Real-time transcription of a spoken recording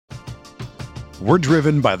We're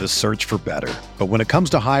driven by the search for better. But when it comes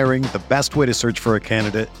to hiring, the best way to search for a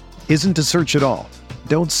candidate isn't to search at all.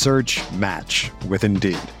 Don't search, match with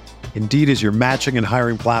Indeed. Indeed is your matching and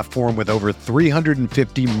hiring platform with over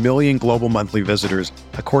 350 million global monthly visitors,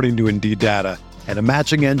 according to Indeed data, and a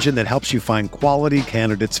matching engine that helps you find quality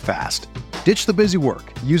candidates fast. Ditch the busy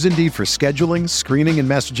work. Use Indeed for scheduling, screening, and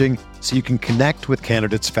messaging so you can connect with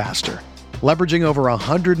candidates faster. Leveraging over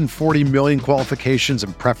 140 million qualifications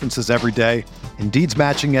and preferences every day, Indeed's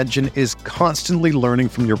matching engine is constantly learning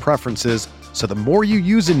from your preferences, so the more you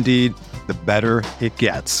use Indeed, the better it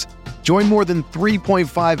gets. Join more than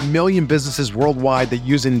 3.5 million businesses worldwide that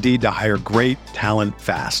use Indeed to hire great talent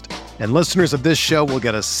fast. And listeners of this show will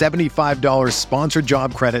get a $75 sponsored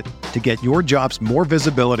job credit to get your jobs more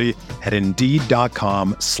visibility at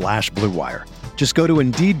Indeed.com/Blue Wire. Just go to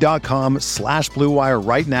Indeed.com/Blue Wire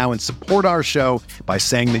right now and support our show by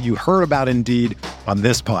saying that you heard about Indeed on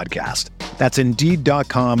this podcast. That's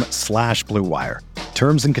Indeed.com/Blue Wire.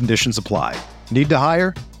 Terms and conditions apply. Need to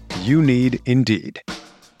hire? You need Indeed.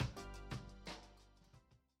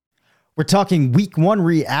 We're talking week 1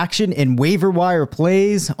 reaction and waiver wire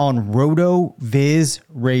plays on RotoViz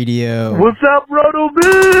Radio. What's up,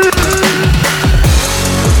 RotoViz?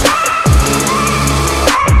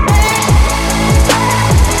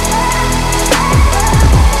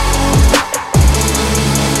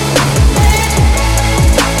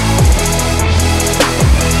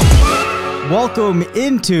 Welcome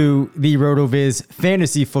into the RotoViz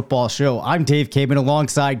Fantasy Football Show. I'm Dave Caban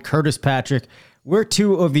alongside Curtis Patrick. We're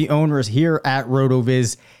two of the owners here at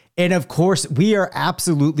RotoViz. And of course, we are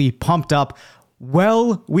absolutely pumped up.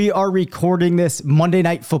 Well, we are recording this. Monday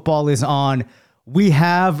Night Football is on. We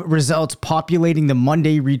have results populating the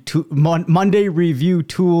Monday review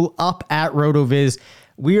tool up at RotoViz.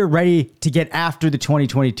 We are ready to get after the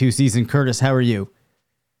 2022 season. Curtis, how are you?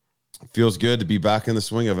 Feels good to be back in the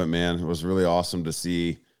swing of it, man. It was really awesome to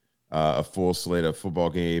see a full slate of football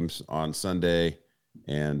games on Sunday.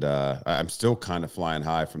 And I'm still kind of flying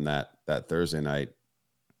high from that Thursday night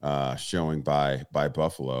showing by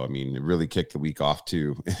Buffalo. I mean, it really kicked the week off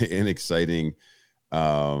to an exciting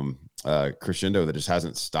crescendo that just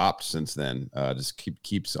hasn't stopped since then. Just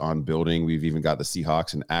keeps on building. We've even got the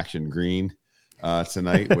Seahawks in action green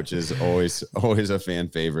tonight, which is always a fan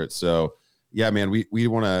favorite. So yeah, man, we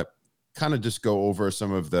want to kind of just go over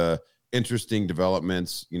some of the interesting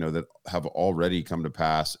developments, that have already come to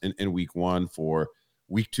pass in week 1 for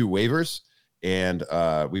week 2 waivers. And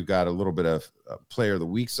we've got a little bit of player of the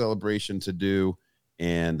week celebration to do.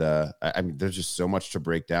 And I mean, there's just so much to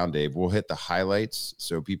break down, Dave. We'll hit the highlights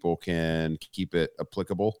so people can keep it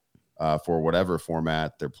applicable for whatever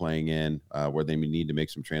format they're playing in, where they may need to make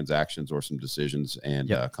some transactions or some decisions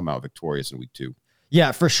and come out victorious in week 2.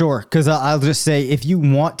 Yeah, for sure. Because I'll just say, if you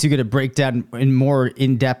want to get a breakdown more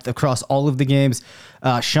in depth across all of the games,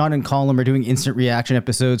 Sean and Colin are doing instant reaction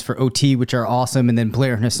episodes for OT, which are awesome. And then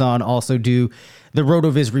Blair and Hassan also do the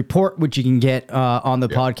RotoViz report, which you can get on the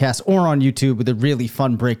podcast or on YouTube with a really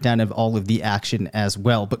fun breakdown of all of the action as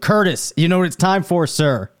well. But Curtis, you know what it's time for,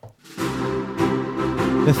 sir?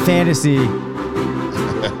 The fantasy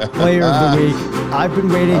player of the week. I've been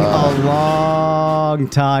waiting a long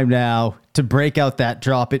time now to break out that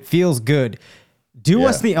drop. It feels good. Do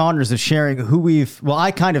us the honors of sharing who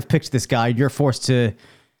I kind of picked this guy. You're forced to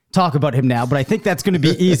talk about him now, but I think that's going to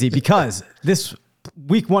be easy because this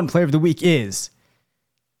week 1 player of the week is.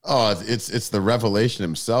 Oh, it's the revelation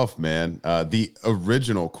himself, man. The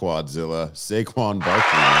original Quadzilla, Saquon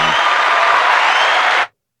Barkley, man.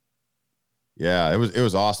 Yeah, it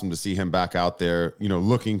was awesome to see him back out there,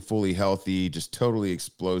 looking fully healthy, just totally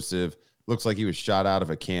explosive. Looks like he was shot out of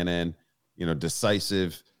a cannon,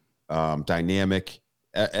 decisive, dynamic,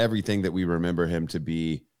 everything that we remember him to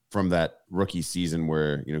be from that rookie season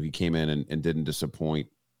where, he came in and didn't disappoint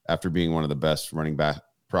after being one of the best running back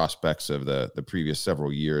prospects of the previous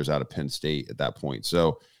several years out of Penn State at that point.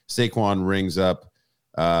 So Saquon rings up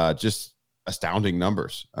just astounding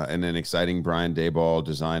numbers and an exciting Brian Daboll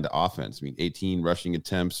designed offense. I mean, 18 rushing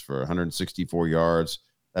attempts for 164 yards.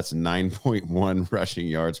 That's 9.1 rushing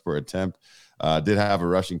yards per attempt. Did have a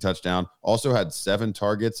rushing touchdown. Also had 7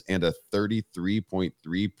 targets and a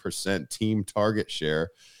 33.3% team target share.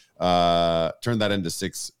 Turned that into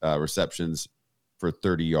 6 receptions for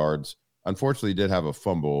 30 yards. Unfortunately, did have a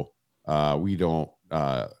fumble. We don't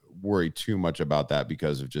worry too much about that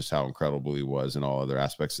because of just how incredible he was in all other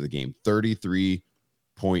aspects of the game. 33.4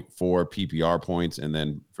 PPR points. And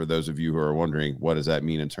then for those of you who are wondering, what does that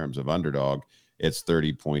mean in terms of underdog? It's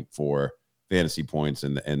 30.4 fantasy points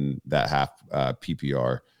in that half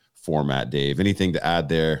PPR format. Dave, anything to add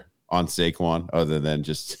there on Saquon, other than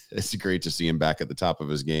just it's great to see him back at the top of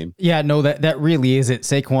his game. Yeah, no, that really is it.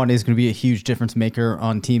 Saquon is going to be a huge difference maker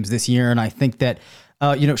on teams this year. And I think that,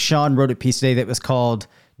 Sean wrote a piece today that was called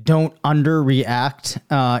 "Don't Underreact."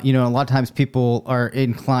 A lot of times people are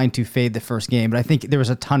inclined to fade the first game, but I think there was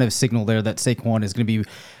a ton of signal there that Saquon is going to be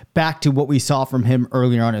back to what we saw from him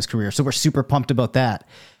earlier on in his career. So we're super pumped about that.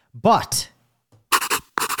 But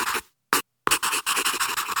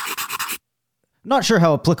not sure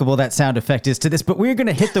how applicable that sound effect is to this, but we're going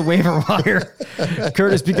to hit the waiver wire,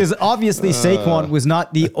 Curtis, because obviously Saquon was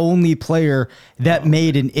not the only player that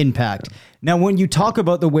made an impact. Now, when you talk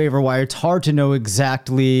about the waiver wire, it's hard to know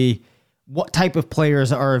exactly what type of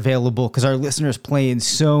players are available because our listeners play in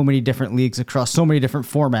so many different leagues across so many different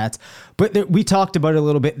formats. But we talked about it a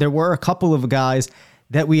little bit. There were a couple of guys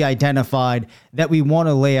that we identified that we want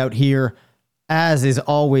to lay out here. As is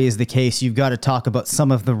always the case, you've got to talk about some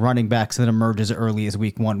of the running backs that emerge as early as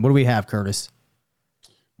week one. What do we have, Curtis?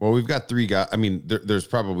 Well, we've got 3 guys. I mean, there's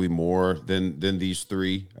probably more than these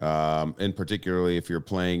 3. And particularly if you're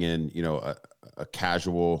playing in, a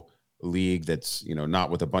casual league that's, not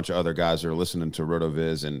with a bunch of other guys that are listening to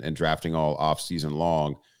RotoViz and drafting all off season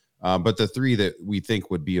long. But the 3 that we think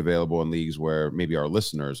would be available in leagues where maybe our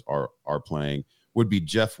listeners are playing would be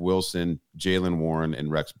Jeff Wilson, Jaylen Warren,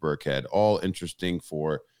 and Rex Burkhead, all interesting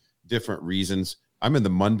for different reasons. I'm in the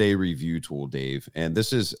Monday review tool, Dave, and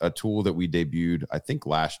this is a tool that we debuted, I think,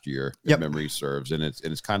 last year, if memory serves, and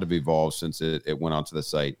it's kind of evolved since it went onto the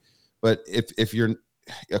site. But if you're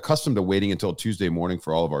accustomed to waiting until Tuesday morning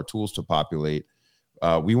for all of our tools to populate,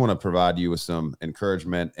 we want to provide you with some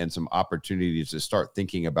encouragement and some opportunities to start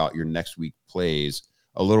thinking about your next week plays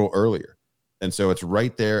a little earlier. And so it's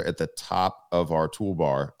right there at the top of our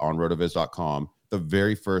toolbar on rotoviz.com. The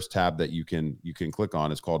very first tab that you can click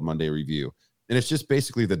on is called Monday Review. And it's just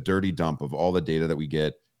basically the dirty dump of all the data that we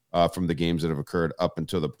get from the games that have occurred up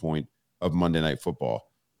until the point of Monday Night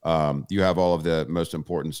Football. You have all of the most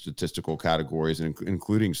important statistical categories,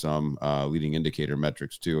 including some leading indicator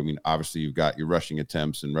metrics too. I mean, obviously you've got your rushing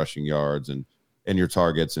attempts and rushing yards and your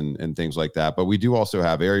targets and things like that. But we do also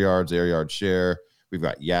have air yard share. We've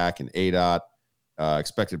got YAC and ADOT.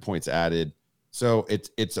 Expected points added. So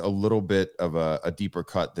it's a little bit of a deeper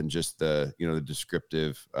cut than just the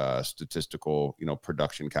descriptive statistical,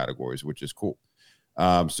 production categories, which is cool.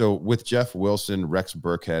 So with Jeff Wilson, Rex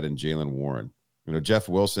Burkhead, and Jaylen Warren, Jeff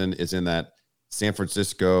Wilson is in that San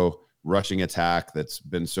Francisco rushing attack that's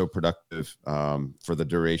been so productive for the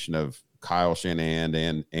duration of Kyle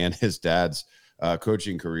Shanahan and his dad's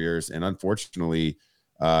coaching careers. And unfortunately,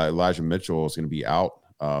 Elijah Mitchell is going to be out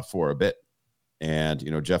for a bit. And,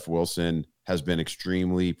 Jeff Wilson has been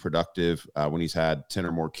extremely productive when he's had 10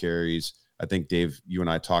 or more carries. I think, Dave, you and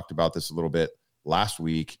I talked about this a little bit last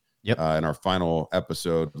week in our final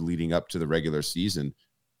episode leading up to the regular season.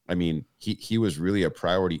 I mean, he was really a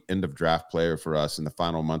priority end of draft player for us in the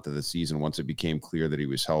final month of the season once it became clear that he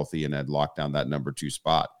was healthy and had locked down that number 2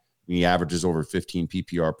 spot. I mean, he averages over 15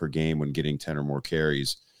 PPR per game when getting 10 or more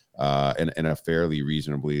carries in a fairly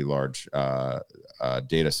reasonably large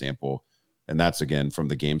data sample. And that's, again, from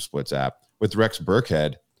the Game Splits app. With Rex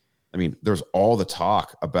Burkhead, I mean, there's all the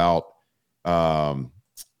talk about Dameon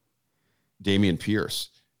Pierce.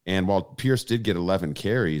 And while Pierce did get 11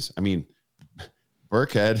 carries, I mean,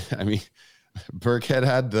 Burkhead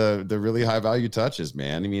had the really high-value touches,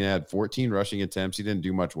 man. I mean, he had 14 rushing attempts. He didn't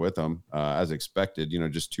do much with them, as expected,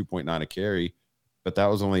 just 2.9 a carry. But that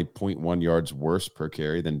was only 0.1 yards worse per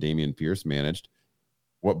carry than Dameon Pierce managed.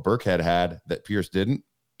 What Burkhead had that Pierce didn't,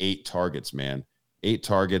 8 targets, man. 8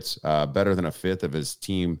 targets, better than a fifth of his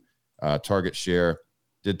team target share.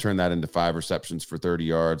 Did turn that into 5 receptions for 30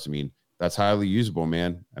 yards. I mean, that's highly usable,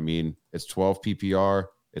 man. I mean, it's 12 PPR.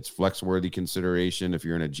 It's flex-worthy consideration if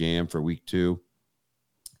you're in a jam for week 2.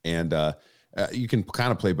 And you can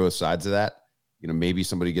kind of play both sides of that. Maybe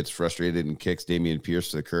somebody gets frustrated and kicks Dameon Pierce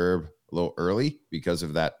to the curb a little early because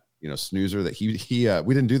of that, snoozer that he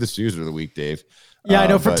we didn't do the snoozer of the week, Dave. Yeah, I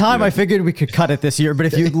know. For time, I figured we could cut it this year. But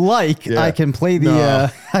if you'd like, I can play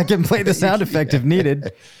the I can play the sound effect if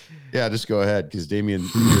needed. Yeah, just go ahead because Dameon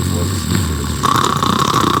Pierce was a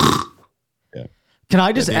snoozer. Yeah. Can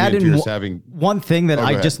I just add in one thing that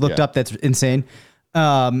I just looked up that's insane?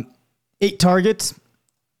 8 targets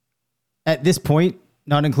at this point,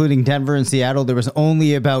 not including Denver and Seattle. There was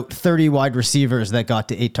only about 30 wide receivers that got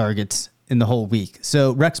to 8 targets in the whole week.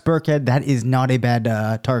 So Rex Burkhead, that is not a bad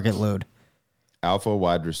target load. Alpha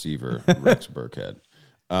wide receiver, Rex Burkhead.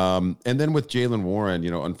 And then with Jaylen Warren,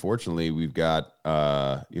 unfortunately, we've got,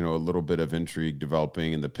 a little bit of intrigue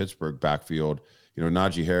developing in the Pittsburgh backfield.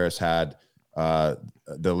 Najee Harris had the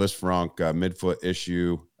Lisfranc midfoot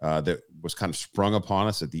issue that was kind of sprung upon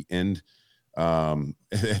us at the end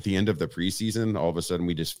at the end of the preseason. All of a sudden,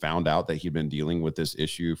 we just found out that he'd been dealing with this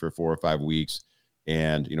issue for 4 or 5 weeks,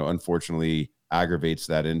 and unfortunately, aggravates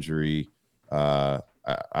that injury.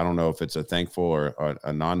 I don't know if it's a thankful or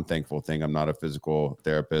a non-thankful thing. I'm not a physical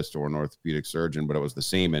therapist or an orthopedic surgeon, but it was the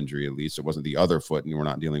same injury. At least it wasn't the other foot, and we're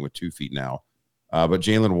not dealing with 2 feet now. But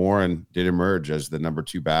Jaylen Warren did emerge as the number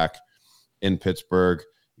 2 back in Pittsburgh.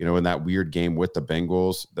 In that weird game with the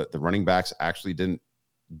Bengals, the running backs actually didn't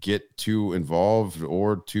get too involved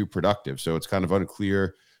or too productive. So it's kind of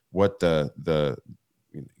unclear what the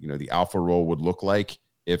alpha role would look like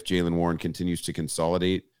if Jaylen Warren continues to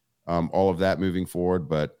consolidate all of that moving forward.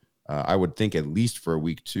 But I would think at least for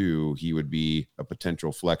week 2, he would be a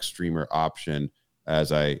potential flex streamer option,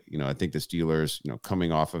 as I think the Steelers,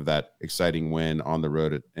 coming off of that exciting win on the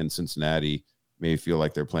road in Cincinnati, may feel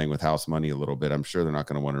like they're playing with house money a little bit. I'm sure they're not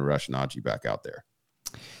going to want to rush Najee back out there.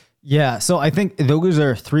 Yeah, so I think those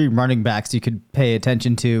are 3 running backs you could pay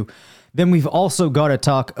attention to. Then we've also got to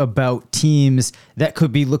talk about teams that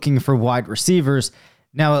could be looking for wide receivers.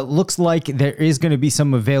 Now, it looks like there is going to be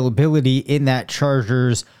some availability in that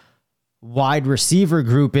Chargers wide receiver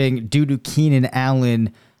grouping due to Keenan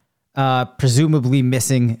Allen presumably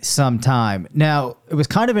missing some time. Now, it was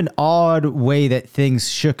kind of an odd way that things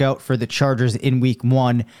shook out for the Chargers in week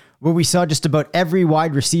 1, where we saw just about every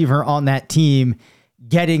wide receiver on that team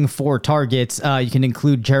getting 4 targets. You can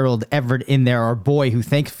include Gerald Everett in there, our boy, who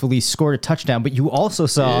thankfully scored a touchdown. But you also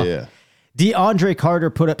saw DeAndre Carter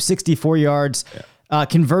put up 64 yards,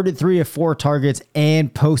 converted 3 of 4 targets,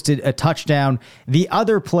 and posted a touchdown. The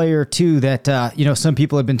other player, too, that some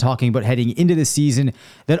people have been talking about heading into the season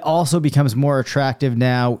that also becomes more attractive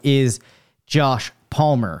now is Josh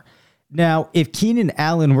Palmer. Now, if Keenan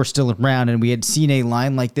Allen were still around and we had seen a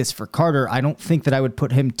line like this for Carter, I don't think that I would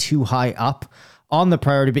put him too high up on the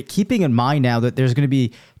priority, but keeping in mind now that there's going to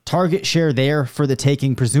be target share there for the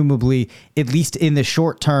taking, presumably, at least in the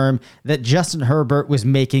short term, that Justin Herbert was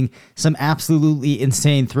making some absolutely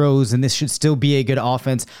insane throws, and this should still be a good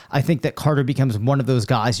offense. I think that Carter becomes one of those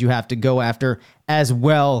guys you have to go after, as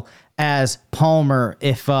well as Palmer,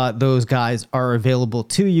 if those guys are available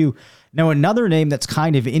to you. Now, another name that's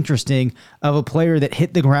kind of interesting of a player that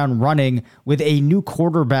hit the ground running with a new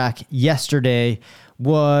quarterback yesterday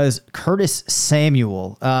was Curtis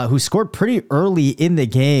Samuel, who scored pretty early in the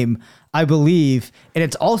game, I believe. And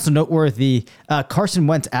it's also noteworthy, Carson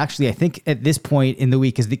Wentz actually, I think at this point in the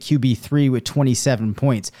week, is the QB3 with 27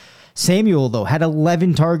 points. Samuel, though, had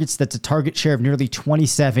 11 targets. That's a target share of nearly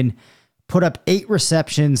 27, put up 8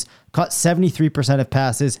 receptions, caught 73% of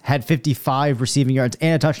passes, had 55 receiving yards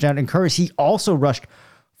and a touchdown. And Curtis, he also rushed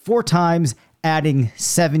 4 times, adding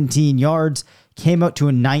 17 yards, came out to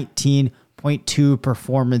a 19.2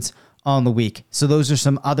 performance on the week. So those are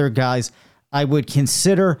some other guys I would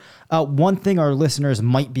consider. One thing our listeners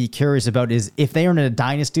might be curious about is if they are in a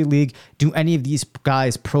dynasty league, do any of these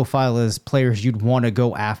guys profile as players you'd want to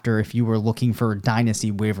go after if you were looking for a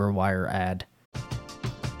dynasty waiver wire ad?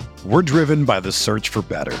 We're driven by the search for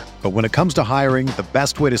better. But when it comes to hiring, the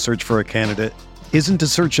best way to search for a candidate isn't to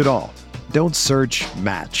search at all. Don't search,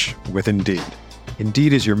 match with Indeed.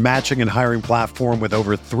 Indeed is your matching and hiring platform with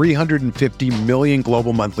over 350 million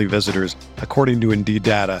global monthly visitors, according to Indeed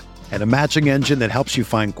data, and a matching engine that helps you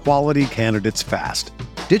find quality candidates fast.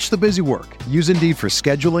 Ditch the busy work. Use Indeed for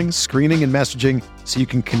scheduling, screening, and messaging so you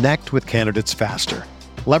can connect with candidates faster.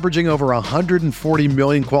 Leveraging over 140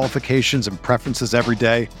 million qualifications and preferences every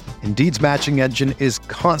day, Indeed's matching engine is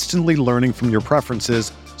constantly learning from your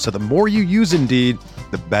preferences, so the more you use Indeed,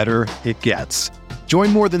 the better it gets.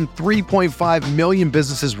 Join more than 3.5 million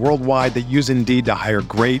businesses worldwide that use Indeed to hire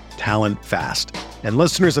great talent fast. And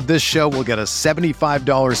listeners of this show will get a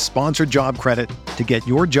 $75 sponsored job credit to get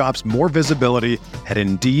your jobs more visibility at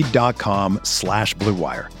Indeed.com/Blue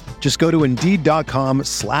Wire. Just go to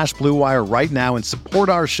Indeed.com/Blue Wire right now and support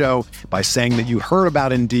our show by saying that you heard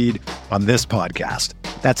about Indeed on this podcast.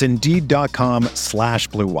 That's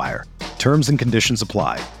Indeed.com/Blue Wire. Terms and conditions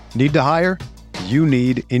apply. Need to hire? You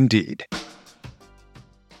need Indeed.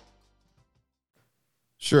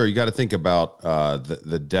 Sure, you got to think about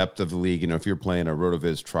the depth of the league. If you're playing a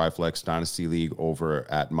RotoViz Triflex Dynasty League over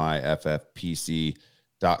at myffpc.com,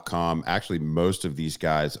 actually most of these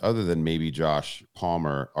guys, other than maybe Josh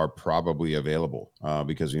Palmer, are probably available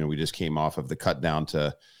because we just came off of the cut down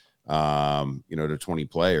to to 20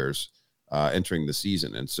 players entering the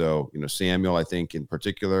season, and so Samuel, I think in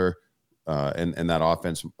particular, and that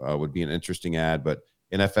offense would be an interesting ad. But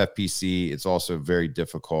in FFPC, it's also very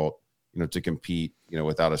difficult to compete,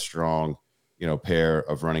 without a strong, pair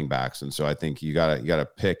of running backs. And so I think you gotta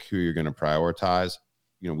pick who you're going to prioritize.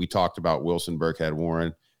 We talked about Wilson, Burkhead, Warren.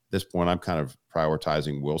 At this point, I'm kind of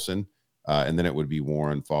prioritizing Wilson, and then it would be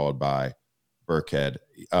Warren followed by Burkhead.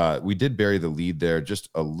 We did bury the lead there just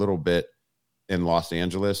a little bit in Los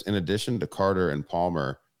Angeles. In addition to Carter and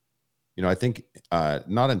Palmer, I think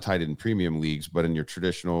not in tight end premium leagues, but in your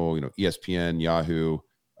traditional, ESPN, Yahoo,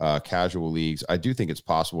 casual leagues, I do think it's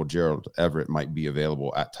possible Gerald Everett might be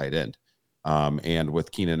available at tight end. And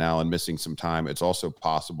with Keenan Allen missing some time, it's also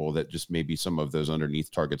possible that just maybe some of those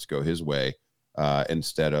underneath targets go his way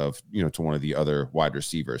instead of, to one of the other wide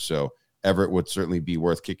receivers. So Everett would certainly be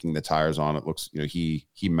worth kicking the tires on. It looks, he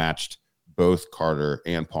matched both Carter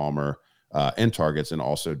and Palmer in targets and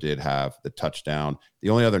also did have the touchdown. The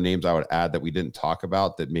only other names I would add that we didn't talk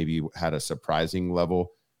about that maybe had a surprising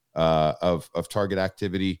level of target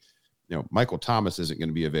activity, Michael Thomas isn't going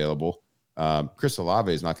to be available. Chris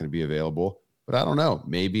Olave is not going to be available, but I don't know.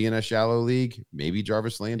 Maybe in a shallow league, maybe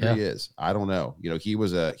Jarvis Landry is. I don't know. He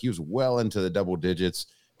was well into the double digits,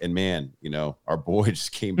 and man, our boy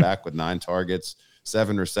just came back with 9 targets,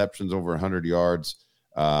 7 receptions, over 100 yards.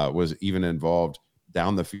 Was even involved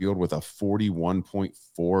down the field with a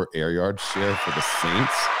 41.4 air yard share for the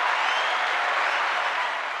Saints.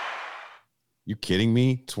 You kidding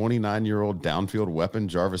me? 29-year-old downfield weapon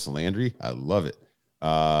Jarvis Landry. I love it.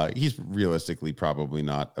 He's realistically probably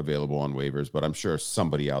not available on waivers, but I'm sure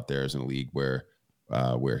somebody out there is in a league where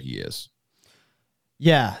he is.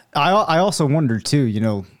 Yeah. I also wonder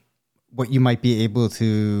too, what you might be able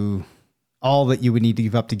to, all that you would need to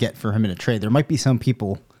give up to get for him in a trade. There might be some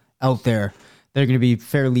people out there that are going to be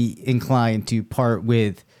fairly inclined to part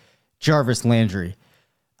with Jarvis Landry.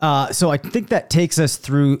 So I think that takes us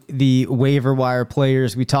through the waiver wire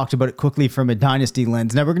players. We talked about it quickly from a dynasty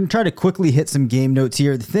lens. Now we're going to try to quickly hit some game notes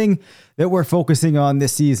here. The thing that we're focusing on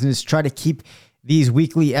this season is try to keep these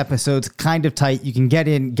weekly episodes kind of tight. You can get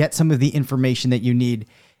in, get some of the information that you need,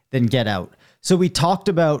 then get out. So we talked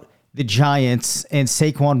about the Giants and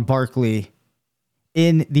Saquon Barkley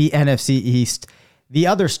in the NFC East. The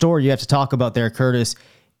other story you have to talk about there, Curtis,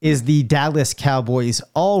 is the Dallas Cowboys.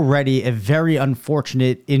 Already a very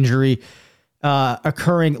unfortunate injury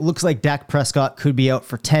occurring. It looks like Dak Prescott could be out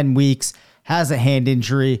for 10 weeks, has a hand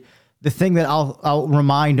injury. The thing that I'll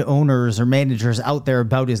remind owners or managers out there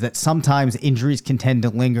about is that sometimes injuries can tend to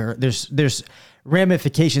linger. There's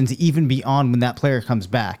ramifications even beyond when that player comes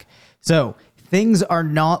back. So things are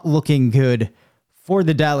not looking good for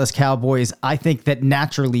the Dallas Cowboys. I think that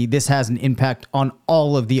naturally this has an impact on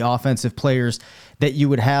all of the offensive players that you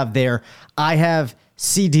would have there. I have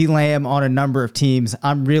CeeDee Lamb on a number of teams.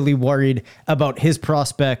 I'm really worried about his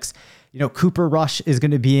prospects. Cooper Rush is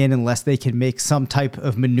going to be in unless they can make some type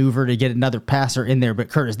of maneuver to get another passer in there. But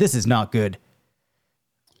Curtis, this is not good.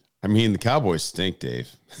 I mean, the Cowboys stink, Dave.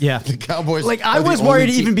 Yeah. The Cowboys. I was worried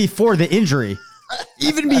even before the injury.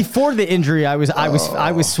 Even before the injury, I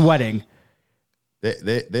was sweating.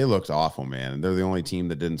 They looked awful, man. They're the only team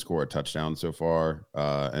that didn't score a touchdown so far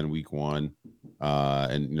in week 1.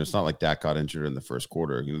 And it's not like Dak got injured in the first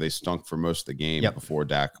quarter. They stunk for most of the game before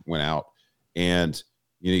Dak went out. And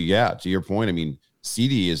to your point, I mean,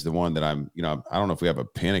 CD is the one that I don't know if we have a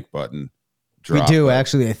panic button. We do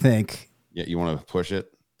actually, I think. Yeah, you want to push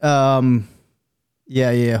it?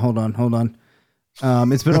 Yeah. Hold on.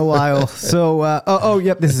 It's been a while. So,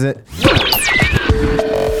 yep, this is it.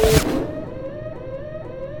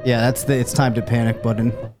 Yeah, it's time to panic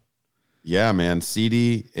button. Yeah, man.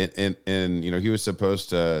 CD and he was supposed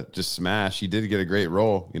to just smash. He did get a great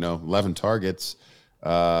role, 11 targets.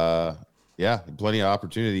 Plenty of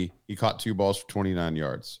opportunity. He caught 2 balls for 29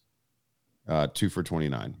 yards. 2 for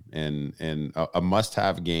 29. And a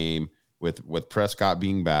must-have game with Prescott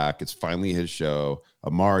being back. It's finally his show.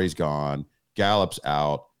 Amari's gone. Gallup's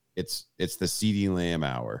out. It's the CeeDee Lamb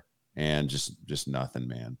hour. And just nothing,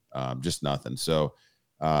 man. Just nothing. So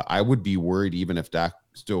I would be worried even if Dak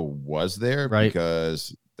still was there, right?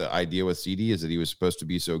 Because the idea with CD is that he was supposed to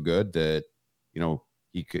be so good that,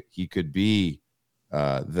 he could be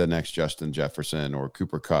the next Justin Jefferson or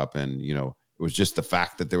Cooper Kupp. And, it was just the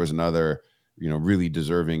fact that there was another, really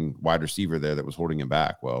deserving wide receiver there that was holding him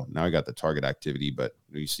back. Well, now he got the target activity, but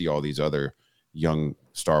you see all these other young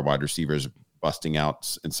star wide receivers busting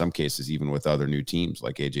out in some cases, even with other new teams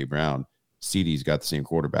like AJ Brown. CD's got the same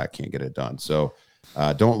quarterback, can't get it done. So,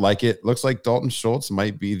 don't like it. Looks like Dalton Schultz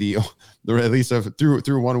might be the at least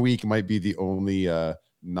through 1 week might be the only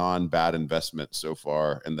non-bad investment so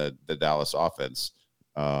far in the Dallas offense.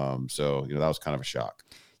 So that was kind of a shock.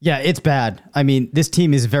 Yeah, it's bad. I mean, this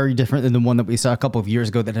team is very different than the one that we saw a couple of years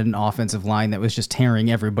ago that had an offensive line that was just tearing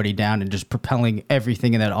everybody down and just propelling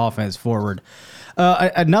everything in that offense forward.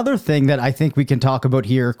 Another thing that I think we can talk about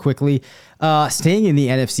here quickly, staying in the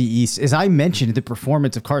NFC East, is I mentioned the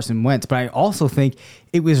performance of Carson Wentz, but I also think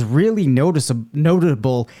it was really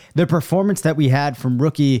notable the performance that we had from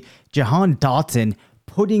rookie Jahan Dotson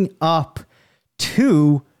putting up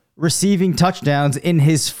 2 receiving touchdowns in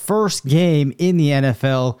his first game in the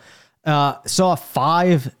NFL. Saw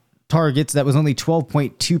 5 targets. That was only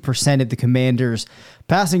 12.2% of the Commanders'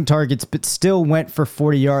 passing targets, but still went for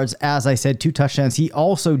 40 yards. As I said, 2 touchdowns. He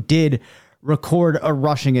also did record a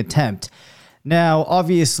rushing attempt. Now,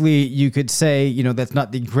 obviously, you could say, that's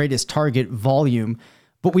not the greatest target volume,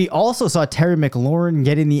 but we also saw Terry McLaurin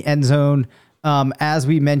get in the end zone. As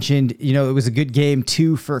we mentioned, it was a good game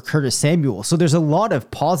too for Curtis Samuel. So there's a lot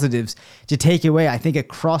of positives to take away, I think,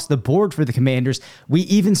 across the board for the Commanders. We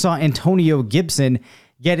even saw Antonio Gibson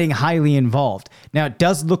getting highly involved. Now, it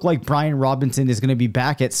does look like Brian Robinson is going to be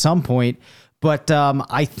back at some point, but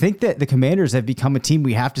I think that the Commanders have become a team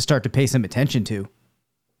we have to start to pay some attention to.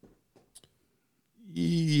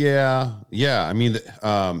 Yeah. I mean,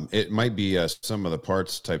 it might be a some of the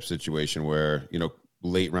parts type situation where,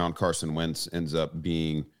 late round Carson Wentz ends up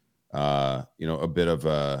being, a bit of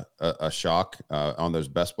a shock on those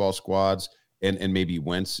best ball squads. And maybe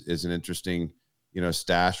Wentz is an interesting,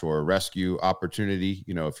 stash or a rescue opportunity.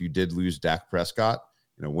 If you did lose Dak Prescott,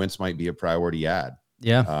 Wentz might be a priority add.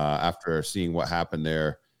 Yeah. After seeing what happened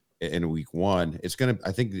there in week 1,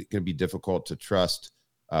 I think it's going to be difficult to trust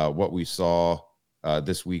what we saw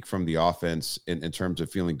this week from the offense in terms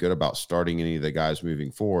of feeling good about starting any of the guys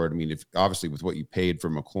moving forward. I mean, if obviously with what you paid for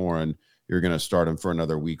McLaurin, you're going to start him for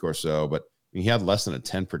another week or so, but he had less than a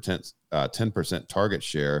 10% target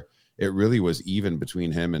share. It really was even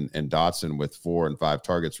between him and Dotson with 4 and 5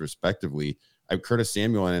 targets respectively. Curtis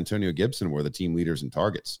Samuel and Antonio Gibson were the team leaders in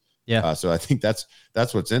targets. Yeah. So I think that's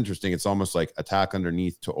what's interesting. It's almost like attack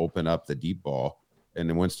underneath to open up the deep ball. And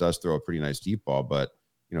then Wentz does throw a pretty nice deep ball, but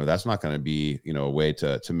that's not going to be, a way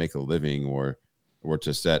to make a living or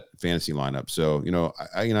to set fantasy lineup. So,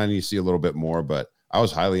 I need to see a little bit more, but I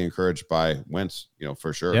was highly encouraged by Wentz,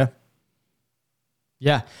 for sure.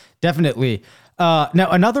 Yeah, definitely. Now,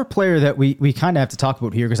 another player that we kind of have to talk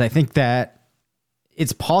about here, because I think that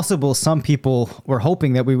it's possible some people were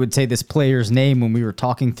hoping that we would say this player's name when we were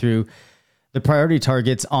talking through the priority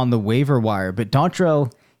targets on the waiver wire, but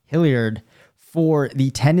Dontrell Hilliard for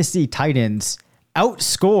the Tennessee Titans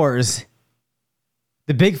outscores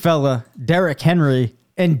the big fella, Derrick Henry,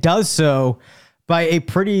 and does so by a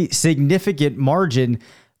pretty significant margin,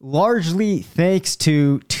 largely thanks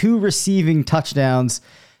to 2 receiving touchdowns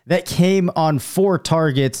that came on 4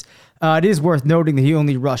 targets. It is worth noting that he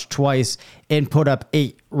only rushed twice and put up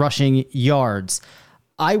 8 rushing yards.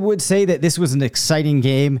 I would say that this was an exciting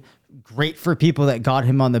game. Great for people that got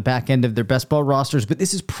him on the back end of their best ball rosters, but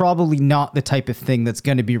this is probably not the type of thing that's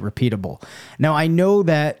going to be repeatable. Now, I know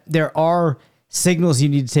that there are signals you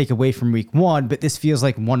need to take away from week 1, but this feels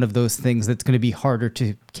like one of those things that's going to be harder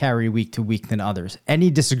to carry week to week than others. Any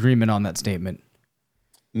disagreement on that statement?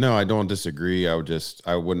 No, I don't disagree. I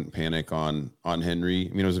wouldn't panic on Henry.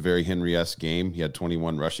 I mean, it was a very Henry-esque game. He had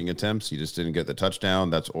 21 rushing attempts. He just didn't get the touchdown.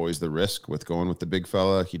 That's always the risk with going with the big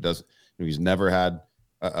fella. He's never had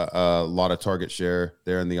a lot of target share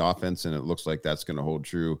there in the offense, and it looks like that's going to hold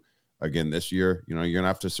true again this year. You're going to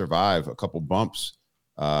have to survive a couple bumps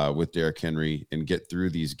with Derrick Henry and get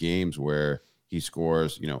through these games where he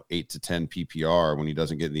scores, 8 to 10 PPR when he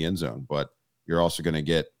doesn't get in the end zone. But you're also going to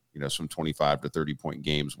get, some 25 to 30 point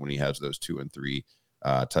games when he has those 2 and 3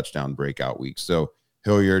 touchdown breakout weeks. So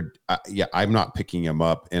Hilliard, I'm not picking him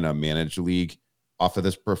up in a managed league off of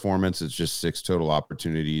this performance. It's just 6 total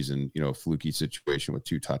opportunities and, a fluky situation with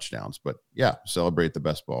 2 touchdowns. But celebrate the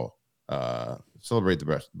best ball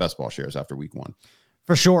shares after week 1.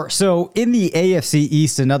 For sure. So in the AFC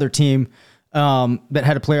East, another team that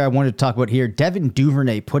had a player I wanted to talk about here, Devin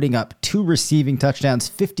Duvernay, putting up 2 receiving touchdowns,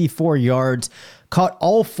 54 yards, caught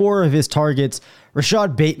all 4 of his targets.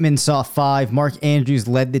 Rashad Bateman saw 5. Mark Andrews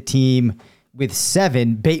led the team with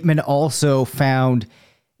 7. Bateman also found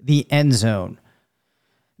the end zone.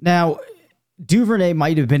 Now, Duvernay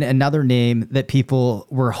might have been another name that people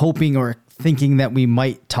were hoping or thinking that we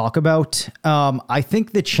might talk about. I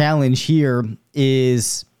think the challenge here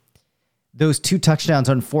is those 2 touchdowns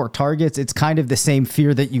on 4 targets. It's kind of the same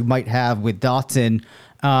fear that you might have with Dotson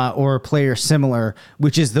or a player similar,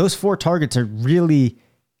 which is those 4 targets are really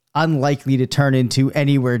unlikely to turn into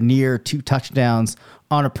anywhere near 2 touchdowns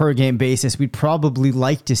on a per game basis. We'd probably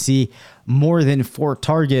like to see more than 4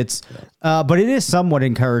 targets, but it is somewhat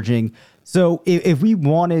encouraging. So if we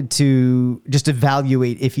wanted to just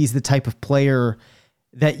evaluate if he's the type of player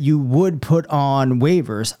that you would put on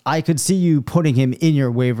waivers, I could see you putting him in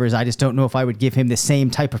your waivers. I just don't know if I would give him the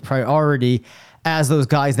same type of priority as those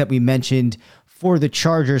guys that we mentioned for the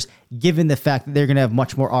Chargers, given the fact that they're going to have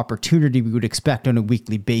much more opportunity we would expect on a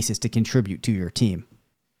weekly basis to contribute to your team.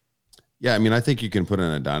 Yeah, I mean, I think you can put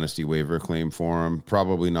in a dynasty waiver claim for him.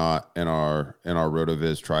 Probably not in our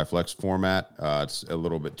RotoViz Triflex format. It's a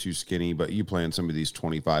little bit too skinny, but you play in some of these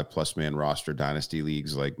 25-plus man roster dynasty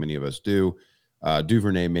leagues like many of us do.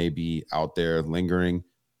 Duvernay may be out there lingering.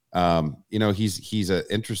 He's an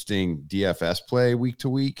interesting DFS play week to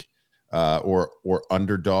week, or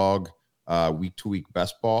underdog week to week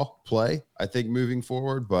best ball play, I think, moving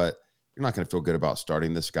forward. But you're not going to feel good about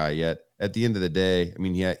starting this guy yet. At the end of the day, I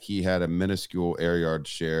mean, he had a minuscule air yard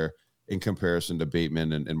share in comparison to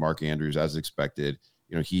Bateman and Mark Andrews, as expected.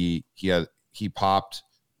 He popped,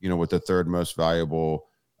 with the third most valuable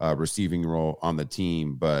receiving role on the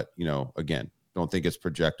team. But, again, don't think it's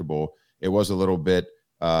projectable. It was a little bit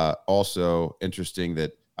also interesting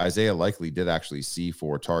that Isaiah likely did actually see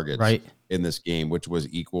 4 targets in this game, which was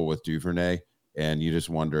equal with Duvernay. And you just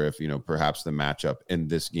wonder if, perhaps the matchup in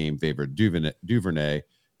this game favored Duvernay,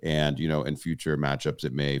 and, in future matchups,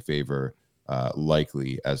 it may favor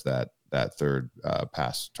likely as that third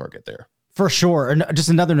pass target there. For sure. And just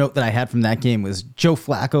another note that I had from that game was Joe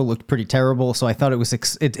Flacco looked pretty terrible. So I thought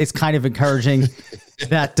it's kind of encouraging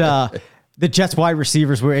that the Jets wide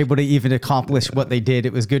receivers were able to even accomplish what they did.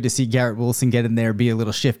 It was good to see Garrett Wilson get in there, be a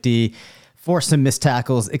little shifty, force some missed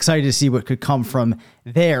tackles. Excited to see what could come from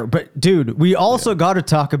there. But dude, we also got to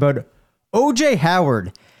talk about OJ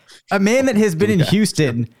Howard, a man that has been in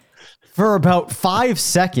Houston for about 5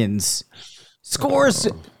 seconds, scores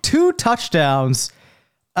 2 touchdowns,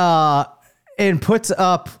 and puts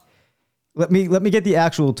up, let me get the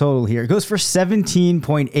actual total here. It goes for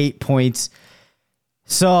 17.8 points,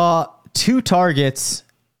 saw 2 targets,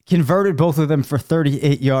 converted both of them for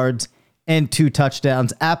 38 yards and 2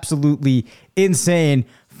 touchdowns. Absolutely insane,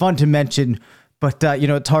 fun to mention, but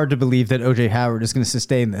it's hard to believe that OJ Howard is going to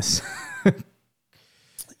sustain this.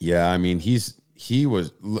 Yeah, I mean, he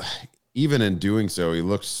was, even in doing so, he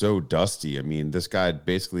looked so dusty. I mean, this guy had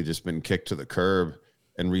basically just been kicked to the curb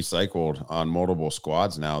and recycled on multiple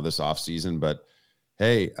squads now this offseason. But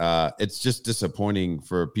hey, it's just disappointing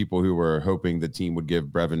for people who were hoping the team would give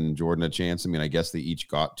Brevin Jordan a chance. I mean, I guess they each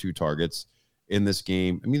got 2 targets in this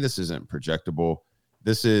game. I mean, this isn't projectable.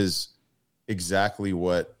 This is exactly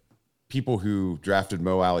what people who drafted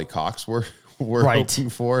Mo Alley Cox were hoping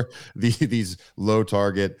for. These low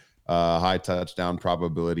target, high touchdown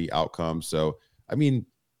probability outcomes. So, I mean,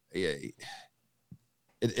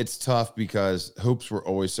 it's tough because hopes were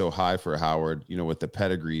always so high for Howard, with the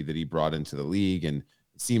pedigree that he brought into the league. And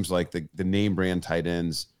it seems like the name brand tight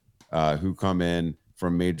ends who come in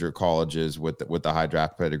from major colleges with the high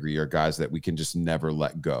draft pedigree are guys that we can just never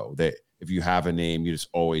let go. If you have a name, you just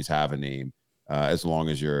always have a name as long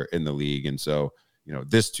as you're in the league. And so,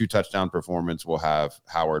 this 2 touchdown performance will have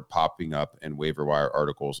Howard popping up in waiver wire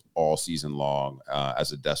articles all season long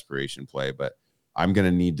as a desperation play. But I'm going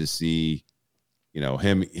to need to see,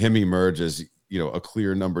 him emerge as, a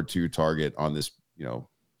clear number 2 target on this,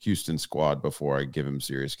 Houston squad before I give him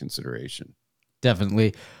serious consideration.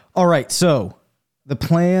 Definitely. All right. So the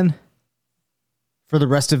plan for the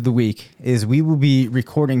rest of the week is we will be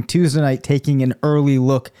recording Tuesday night, taking an early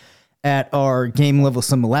look at our game level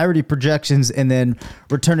similarity projections, and then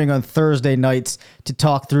returning on Thursday nights to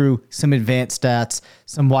talk through some advanced stats,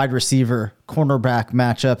 some wide receiver, cornerback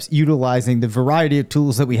matchups, utilizing the variety of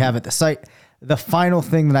tools that we have at the site. The final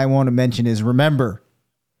thing that I want to mention is, remember,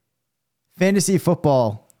 fantasy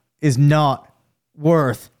football is not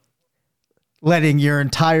worth letting your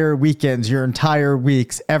entire weekends, your entire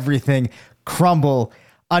weeks, everything crumble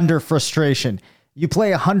under frustration. You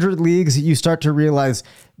play 100 leagues, you start to realize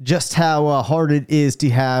just how hard it is to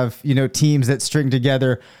have, teams that string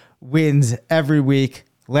together wins every week.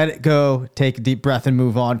 Let it go, take a deep breath, and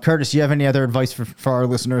move on. Curtis, you have any other advice for our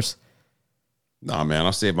listeners? Nah, man,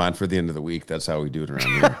 I'll save mine for the end of the week. That's how we do it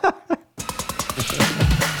around here.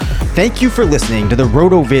 Thank you for listening to the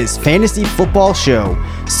RotoViz Fantasy Football Show.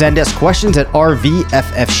 Send us questions at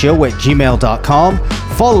rvffshow@gmail.com.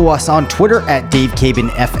 Follow us on Twitter at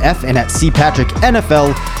DaveCabinFF and at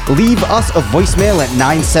CPatrickNFL. Leave us a voicemail at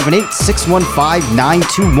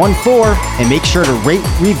 978-615-9214. And make sure to rate,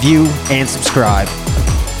 review, and subscribe.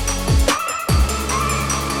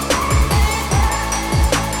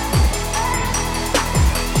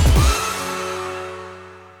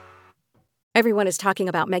 Everyone is talking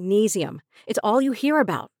about magnesium. It's all you hear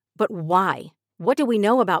about. But why? What do we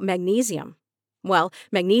know about magnesium? Well,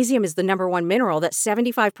 magnesium is the number one mineral that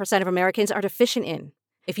 75% of Americans are deficient in.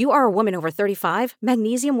 If you are a woman over 35,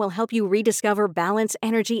 magnesium will help you rediscover balance,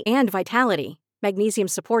 energy, and vitality. Magnesium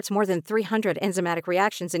supports more than 300 enzymatic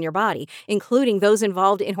reactions in your body, including those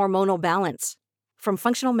involved in hormonal balance. From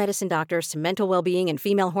functional medicine doctors to mental well-being and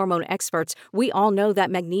female hormone experts, we all know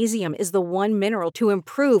that magnesium is the one mineral to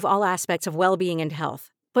improve all aspects of well-being and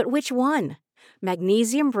health. But which one?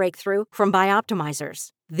 Magnesium Breakthrough from Bioptimizers,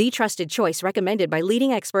 the trusted choice recommended by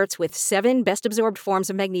leading experts with 7 best-absorbed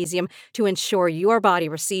forms of magnesium to ensure your body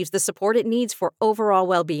receives the support it needs for overall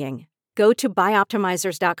well-being. Go to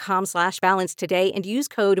bioptimizers.com/balance today and use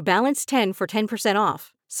code BALANCE10 for 10%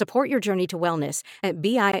 off. Support your journey to wellness at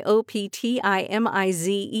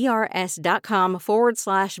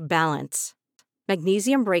bioptimizers.com/balance.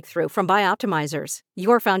 Magnesium Breakthrough from Bioptimizers,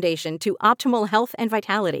 your foundation to optimal health and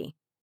vitality.